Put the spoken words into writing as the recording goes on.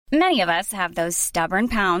Many of us have those stubborn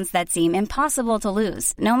pounds that seem impossible to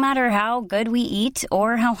lose, no matter how good we eat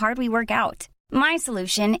or how hard we work out. My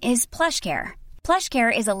solution is PlushCare.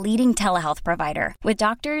 PlushCare is a leading telehealth provider with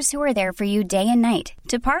doctors who are there for you day and night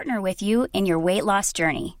to partner with you in your weight loss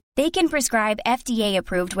journey. They can prescribe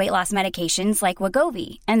FDA-approved weight loss medications like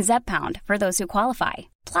Wegovy and Zepbound for those who qualify.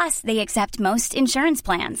 Plus, they accept most insurance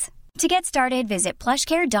plans. To get started, visit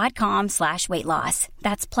plushcare.com/weightloss.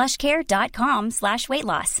 That's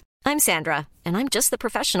plushcare.com/weightloss. I'm Sandra, and I'm just the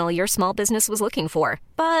professional your small business was looking for.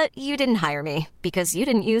 But you didn't hire me because you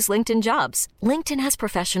didn't use LinkedIn Jobs. LinkedIn has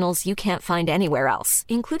professionals you can't find anywhere else,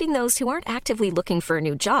 including those who aren't actively looking for a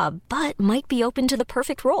new job, but might be open to the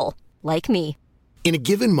perfect role, like me. In a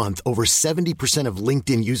given month, over 70% of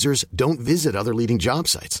LinkedIn users don't visit other leading job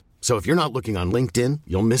sites. So if you're not looking on LinkedIn,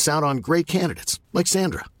 you'll miss out on great candidates like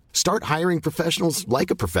Sandra. Start hiring professionals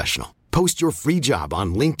like a professional. Post your free job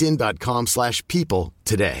on linkedin.com/people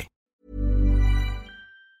today.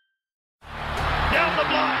 Down the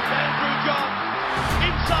block, Andrew John.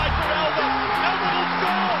 Inside for Elba. Elba will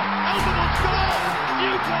score. Elba will score.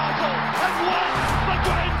 Newcastle have won the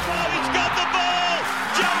Grand Final. He's got the ball.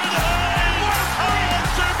 Jared Hayes. Oh,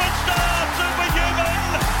 superstar,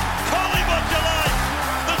 superhuman. Call him what you like.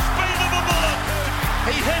 The speed of a bullet.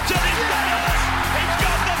 He hits it. He's got it. He's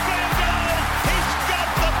got the field goal. He's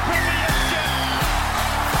got the premiership.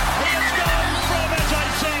 He has gone from, as I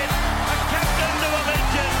said, a captain to a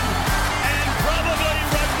legend. And probably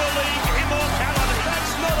rugby league immortality.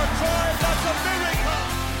 That's not a try, that's a miracle.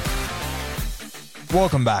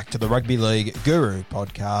 Welcome back to the Rugby League Guru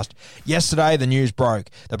podcast. Yesterday, the news broke.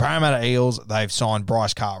 The Parramatta Eels, they've signed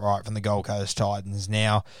Bryce Cartwright from the Gold Coast Titans.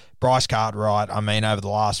 Now, Bryce Cartwright, over the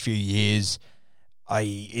last few years,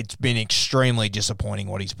 it's been extremely disappointing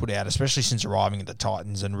what he's put out, especially since arriving at the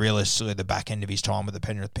Titans and realistically the back end of his time with the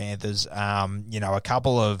Penrith Panthers. A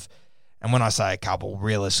couple of, and when I say a couple,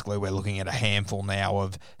 realistically we're looking at a handful now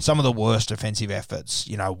of some of the worst defensive efforts,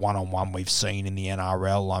 one-on-one we've seen in the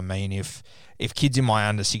NRL. If kids in my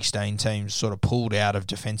under-16 teams sort of pulled out of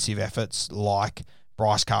defensive efforts like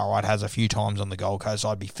Bryce Cartwright has a few times on the Gold Coast,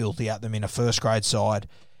 I'd be filthy at them in a first-grade side.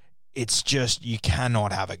 It's just, you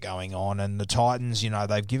cannot have it going on. And the Titans,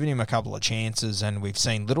 they've given him a couple of chances and we've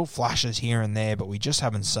seen little flashes here and there, but we just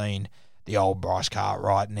haven't seen the old Bryce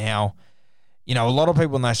Cartwright. Now, a lot of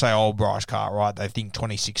people, when they say old Bryce Cartwright, they think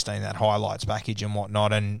 2016, that highlights package and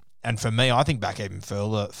whatnot. And for me, I think back even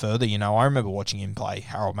further. I remember watching him play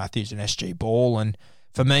Harold Matthews and SG Ball. And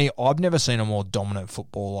for me, I've never seen a more dominant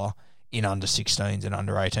footballer in under-16s and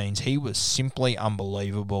under-18s. He was simply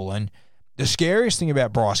unbelievable. And the scariest thing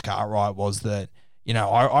about Bryce Cartwright was that,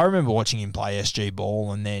 I remember watching him play SG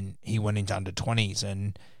Ball and then he went into under-20s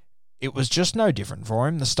and it was just no different for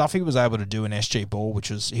him. The stuff he was able to do in SG Ball,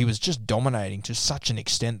 he was just dominating to such an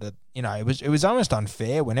extent that, it was almost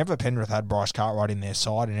unfair. Whenever Penrith had Bryce Cartwright in their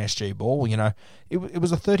side in SG Ball, it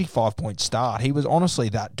was a 35-point start. He was honestly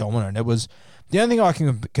that dominant. It was, the only thing I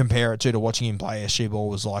can compare it to watching him play SG Ball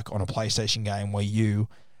was like on a PlayStation game where you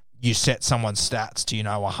set someone's stats to,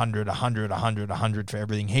 100, 100, 100, 100 for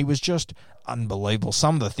everything. He was just unbelievable.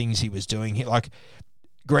 Some of the things he was doing,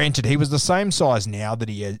 granted, he was the same size now that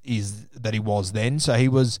he was then, so he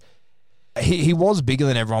was bigger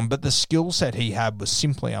than everyone, but the skill set he had was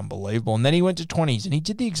simply unbelievable. And then he went to 20s and he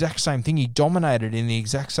did the exact same thing. He dominated in the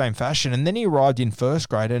exact same fashion, and then he arrived in first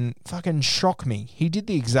grade and fucking shocked me. He did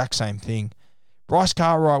the exact same thing. Bryce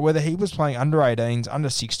Cartwright, whether he was playing under 18s, under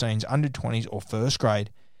 16s, under 20s, or first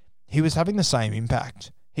grade, he was having the same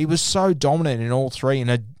impact. He was so dominant in all three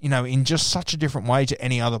in just such a different way to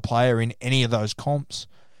any other player in any of those comps.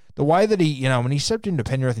 The way that he, when he stepped into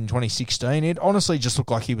Penrith in 2016, it honestly just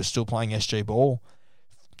looked like he was still playing SG Ball.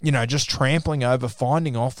 Just trampling over,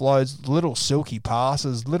 finding offloads, little silky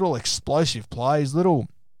passes, little explosive plays,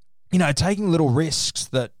 taking little risks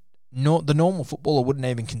that the normal footballer wouldn't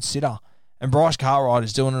even consider. And Bryce Cartwright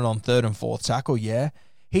is doing it on third and fourth tackle, yeah.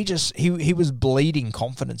 He was bleeding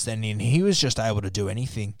confidence then, and he was just able to do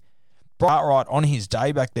anything. Cartwright on his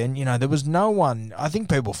day back then, there was no one. I think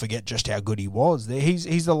people forget just how good he was.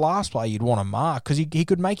 He's the last player you'd want to mark because he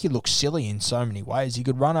could make you look silly in so many ways. He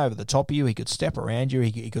could run over the top of you. He could step around you.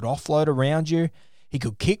 He could offload around you. He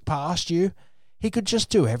could kick past you. He could just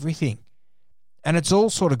do everything. And it's all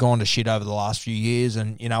sort of gone to shit over the last few years.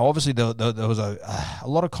 And, obviously there was a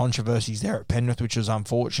lot of controversies there at Penrith, which was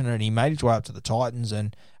unfortunate. He made his way up to the Titans.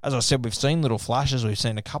 And as I said, we've seen little flashes. We've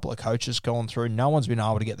seen a couple of coaches going through. No one's been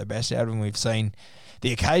able to get the best out of him. We've seen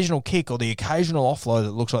the occasional kick or the occasional offload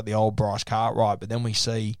that looks like the old Bryce Cartwright. But then we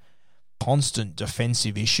see constant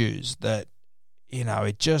defensive issues that,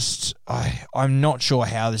 I'm not sure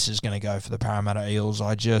how this is going to go for the Parramatta Eels.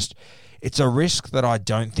 It's a risk that I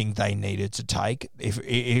don't think they needed to take.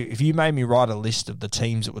 If you made me write a list of the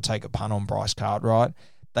teams that would take a punt on Bryce Cartwright,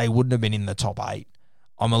 they wouldn't have been in the top 8.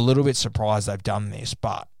 I'm a little bit surprised they've done this,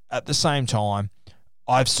 but at the same time,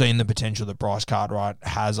 I've seen the potential that Bryce Cartwright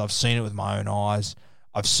has. I've seen it with my own eyes.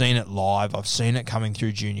 I've seen it live. I've seen it coming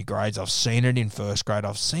through junior grades. I've seen it in first grade.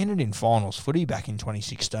 I've seen it in finals footy back in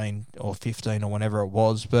 2016 or 15 or whenever it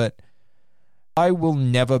was. But I will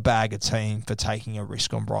never bag a team for taking a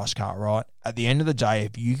risk on Bryce Cartwright. At the end of the day,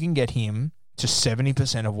 if you can get him to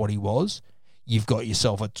 70% of what he was, you've got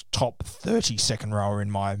yourself a top 30 second rower,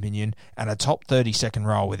 in my opinion, and a top 30 second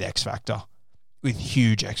rower with X Factor, with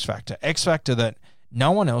huge X Factor. X Factor that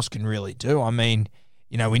no one else can really do. I mean,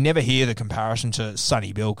 we never hear the comparison to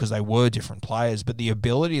Sonny Bill because they were different players, but the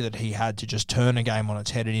ability that he had to just turn a game on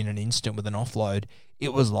its head in an instant with an offload,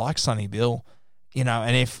 it was like Sonny Bill.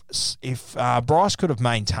 And if Bryce could have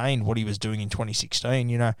maintained what he was doing in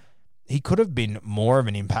 2016, he could have been more of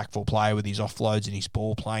an impactful player with his offloads and his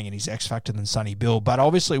ball playing and his X Factor than Sonny Bill, but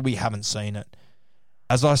obviously we haven't seen it.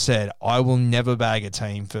 As I said, I will never bag a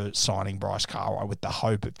team for signing Bryce Cartwright with the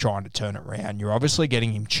hope of trying to turn it around. You're obviously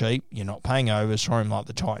getting him cheap. You're not paying overs for him like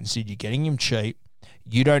the Titans did. You're getting him cheap.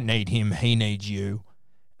 You don't need him. He needs you.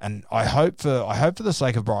 And I hope for the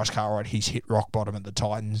sake of Bryce Cartwright, he's hit rock bottom at the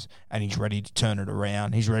Titans and he's ready to turn it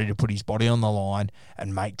around. He's ready to put his body on the line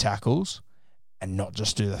and make tackles and not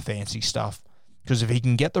just do the fancy stuff. Because if he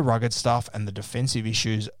can get the rugged stuff and the defensive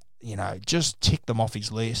issues, just tick them off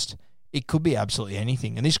his list, it could be absolutely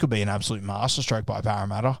anything. And this could be an absolute masterstroke by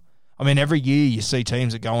Parramatta. I mean, every year you see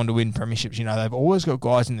teams that go on to win premierships, they've always got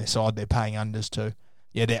guys in their side they're paying unders to.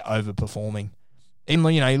 Yeah, they're overperforming.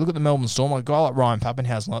 Even, you look at the Melbourne Storm, a guy like Ryan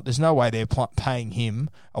Pappenhausen, there's no way they're paying him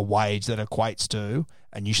a wage that equates to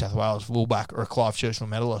a New South Wales fullback or a Clive Churchill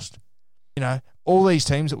medalist. All these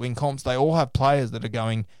teams that win comps, they all have players that are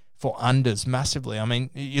going for unders massively. I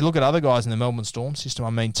mean, you look at other guys in the Melbourne Storm system.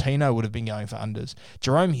 I mean, Tino would have been going for unders.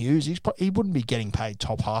 Jerome Hughes, he wouldn't be getting paid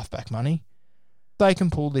top halfback money. They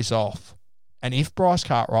can pull this off. And if Bryce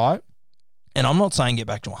Cartwright, and I'm not saying get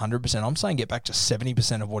back to 100%, I'm saying get back to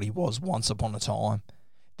 70% of what he was once upon a time,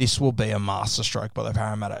 this will be a masterstroke by the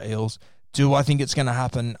Parramatta Eels. Do I think it's going to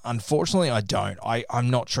happen? Unfortunately, I don't. I'm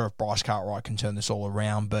not sure if Bryce Cartwright can turn this all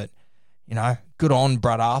around, but, good on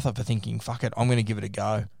Brad Arthur for thinking, fuck it, I'm going to give it a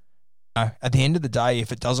go. At the end of the day,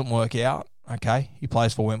 if it doesn't work out, okay, he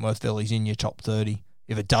plays for Wentworthville, he's in your top 30.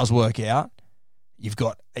 If it does work out, you've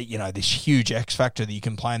got, this huge X factor that you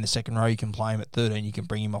can play in the second row, you can play him at 13, you can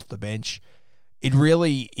bring him off the bench. It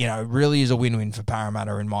really, really is a win-win for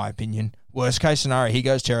Parramatta, in my opinion. Worst case scenario, he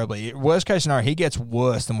goes terribly. Worst case scenario, he gets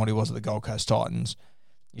worse than what he was at the Gold Coast Titans.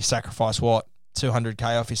 You sacrifice what?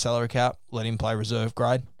 $200K off your salary cap, let him play reserve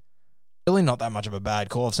grade. Really not that much of a bad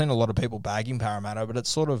call. I've seen a lot of people bagging Parramatta, but it's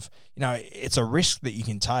sort of, it's a risk that you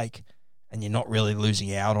can take and you're not really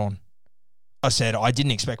losing out on. I said I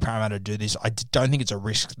didn't expect Parramatta to do this. I don't think it's a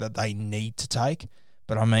risk that they need to take,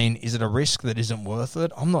 but I mean, is it a risk that isn't worth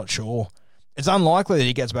it? I'm not sure. It's unlikely that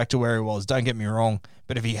he gets back to where he was, don't get me wrong,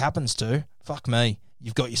 but if he happens to, fuck me,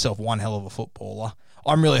 you've got yourself one hell of a footballer.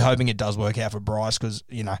 I'm really hoping it does work out for Bryce because,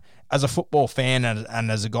 as a football fan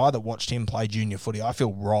and as a guy that watched him play junior footy, I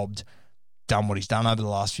feel robbed. Done what he's done over the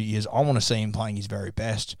last few years. I want to see him playing his very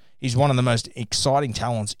best. He's one of the most exciting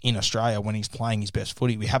talents in Australia when he's playing his best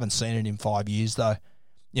footy. We haven't seen it in 5 years, though.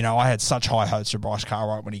 I had such high hopes for Bryce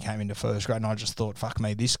Cartwright when he came into first grade, and I just thought, fuck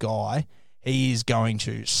me, this guy, he is going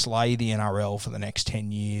to slay the NRL for the next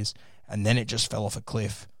 10 years, and then it just fell off a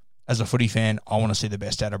cliff. As a footy fan, I want to see the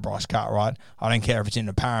best out of Bryce Cartwright. I don't care if it's in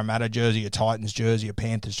a Parramatta jersey, a Titans jersey, a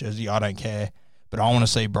Panthers jersey, I don't care. But I want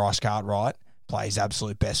to see Bryce Cartwright play his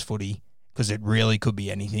absolute best footy, because it really could be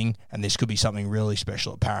anything, and this could be something really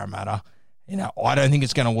special at Parramatta. I don't think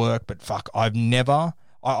it's going to work, but fuck, I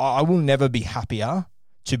will never be happier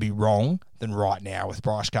to be wrong than right now with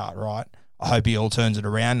Bryce Cartwright. I hope he all turns it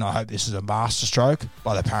around, and I hope this is a masterstroke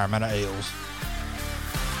by the Parramatta Eels.